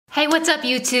Hey, what's up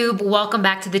YouTube? Welcome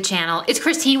back to the channel. It's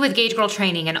Christine with Gauge Girl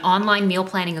Training, an online meal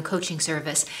planning and coaching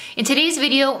service. In today's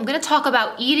video, I'm gonna talk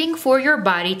about eating for your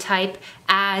body type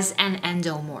as an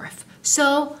endomorph.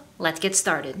 So let's get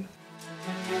started.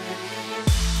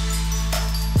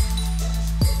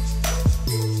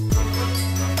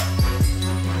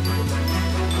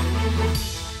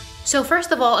 So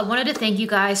first of all, I wanted to thank you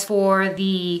guys for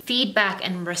the feedback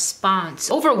and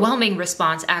response, overwhelming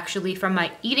response actually, from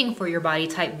my eating for your body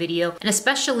type video, and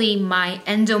especially my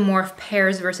endomorph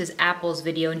pears versus apples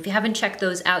video. And if you haven't checked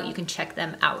those out, you can check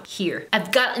them out here.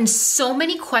 I've gotten so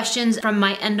many questions from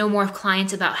my endomorph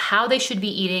clients about how they should be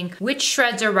eating, which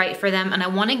shreds are right for them, and I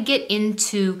want to get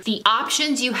into the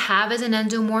options you have as an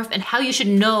endomorph and how you should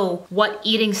know what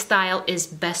eating style is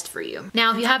best for you.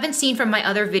 Now, if you haven't seen from my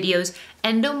other videos,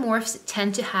 endomorphs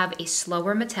tend to have a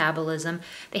slower metabolism.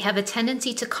 They have a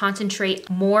tendency to concentrate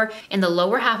more in the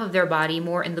lower half of their body,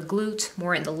 more in the glutes,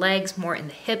 more in the legs, more in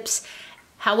the hips.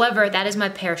 However, that is my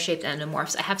pear-shaped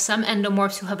endomorphs. I have some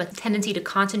endomorphs who have a tendency to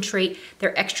concentrate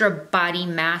their extra body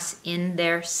mass in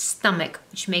their stomach,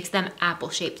 which makes them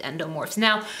apple-shaped endomorphs.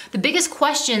 Now, the biggest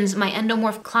questions my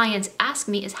endomorph clients ask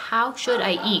me is how should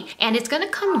I eat? And it's gonna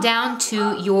come down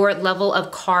to your level of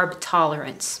carb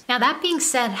tolerance. Now, that being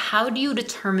said, how do you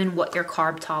determine what your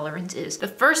carb tolerance is? The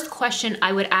first question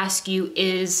I would ask you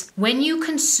is, when you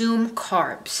consume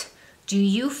carbs, do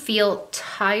you feel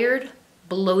tired,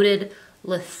 bloated,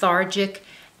 lethargic,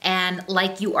 and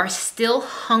like you are still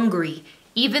hungry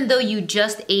even though you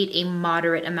just ate a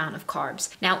moderate amount of carbs?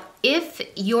 Now, if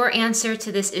your answer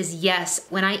to this is yes,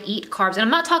 when I eat carbs, and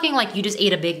I'm not talking like you just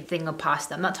ate a big thing of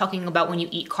pasta, I'm not talking about when you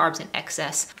eat carbs in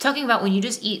excess, I'm talking about when you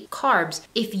just eat carbs.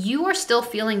 If you are still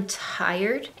feeling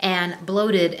tired and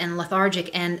bloated and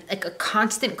lethargic and like a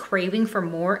constant craving for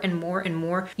more and more and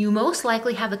more, you most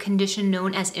likely have a condition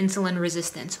known as insulin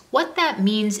resistance. What that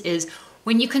means is,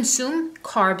 when you consume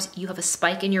carbs, you have a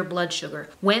spike in your blood sugar.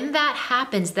 When that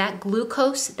happens, that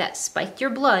glucose that spiked your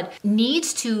blood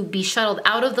needs to be shuttled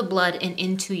out of the blood and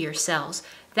into your cells.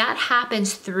 That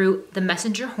happens through the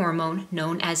messenger hormone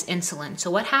known as insulin. So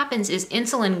what happens is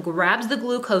insulin grabs the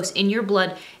glucose in your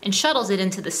blood and shuttles it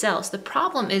into the cells. The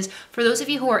problem is, for those of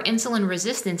you who are insulin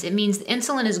resistant, it means the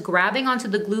insulin is grabbing onto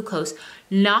the glucose,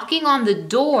 knocking on the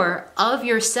door of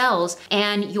your cells,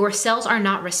 and your cells are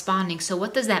not responding. So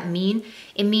what does that mean?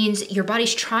 It means your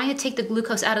body's trying to take the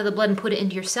glucose out of the blood and put it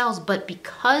into your cells, but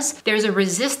because there's a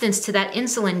resistance to that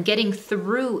insulin getting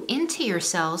through into your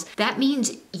cells, that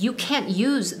means you can't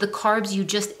use the carbs you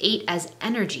just ate as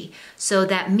energy. So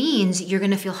that means you're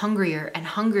gonna feel hungrier and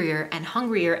hungrier and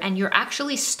hungrier, and you're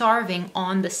actually starving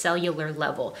on the cellular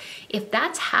level. If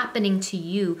that's happening to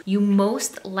you, you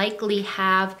most likely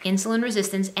have insulin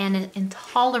resistance and an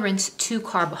intolerance to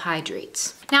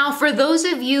carbohydrates. Now, for those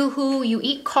of you who you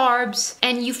eat carbs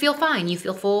and you feel fine, you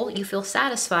feel full, you feel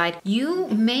satisfied, you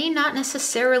may not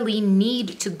necessarily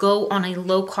need to go on a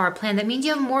low carb plan. That means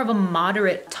you have more of a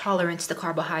moderate tolerance to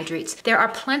carbohydrates. There are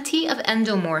plenty of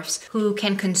endomorphs who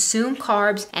can consume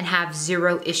carbs and have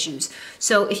zero issues.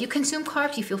 So if you consume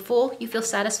carbs, you feel full, you feel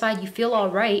satisfied, you feel all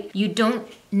right, you don't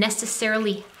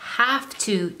necessarily have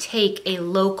to take a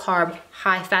low carb,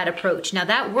 high fat approach. Now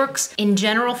that works in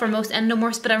general for most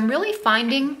endomorphs, but I'm really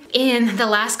finding in the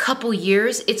last couple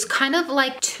years, it's kind of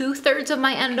like 2/3 of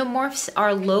my endomorphs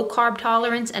are low carb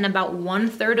tolerance and about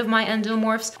 1/3 of my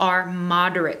endomorphs are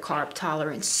moderate carb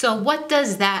tolerance. So what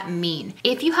does that mean?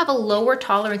 If you have a lower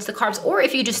tolerance to carbs, or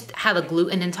if you just have a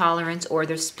gluten intolerance or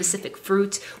there's specific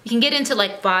fruits, we can get into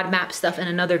like FODMAP stuff in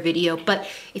another video, but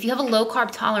if you have a low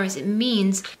carb tolerance, it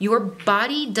means your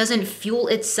body doesn't fuel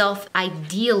itself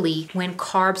ideally when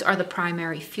carbs are the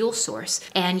primary fuel source,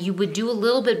 and you would do a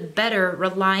little bit better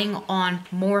relying on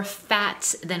more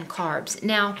fats than carbs.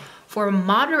 Now, for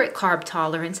moderate carb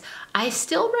tolerance, I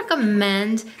still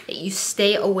recommend that you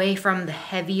stay away from the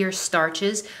heavier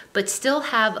starches, but still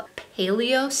have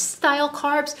paleo style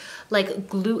carbs like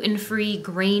gluten-free,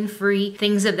 grain-free,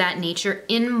 things of that nature.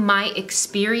 In my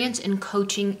experience in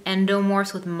coaching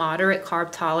endomorphs with moderate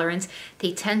carb tolerance,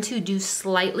 they tend to do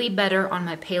slightly better on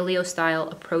my paleo style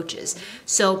approaches.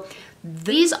 So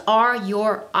these are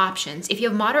your options. If you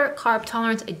have moderate carb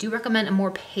tolerance, I do recommend a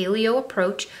more paleo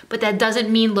approach, but that doesn't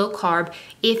mean low carb.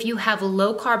 If you have a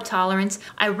low carb tolerance,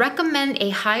 I recommend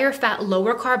a higher fat,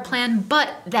 lower carb plan,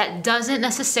 but that doesn't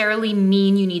necessarily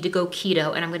mean you need to go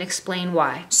keto, and I'm gonna explain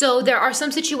why. So there are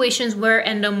some situations where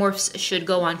endomorphs should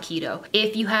go on keto.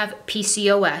 If you have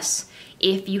PCOS,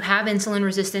 if you have insulin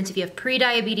resistance, if you have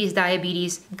pre-diabetes,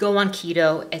 diabetes, go on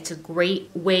keto. It's a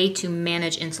great way to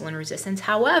manage insulin resistance.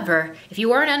 However, if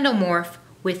you are an endomorph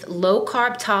with low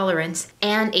carb tolerance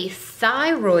and a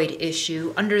thyroid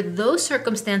issue, under those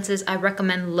circumstances, I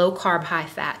recommend low carb, high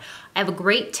fat. I have a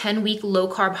great 10-week low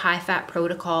carb, high fat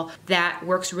protocol that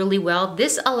works really well.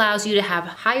 This allows you to have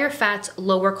higher fats,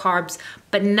 lower carbs,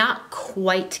 but not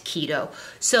quite keto.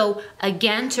 So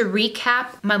again, to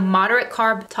recap, my moderate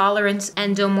carb tolerance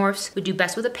endomorphs would do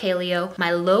best with a paleo.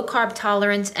 My low carb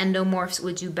tolerance endomorphs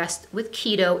would do best with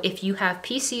keto. If you have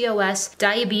PCOS,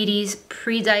 diabetes,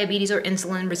 pre-diabetes or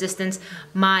insulin resistance,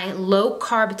 my low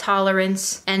carb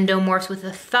tolerance endomorphs with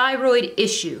a thyroid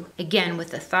issue. Again,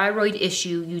 with a thyroid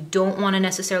issue, you don't want to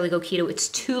necessarily go keto. It's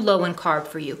too low in carb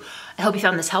for you. I hope you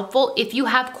found this helpful. If you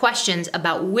have questions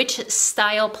about which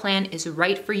style plan is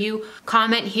right for you,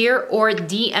 comment here or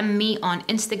DM me on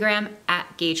Instagram at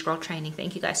GageGirlTraining.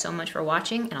 Thank you guys so much for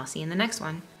watching, and I'll see you in the next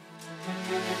one.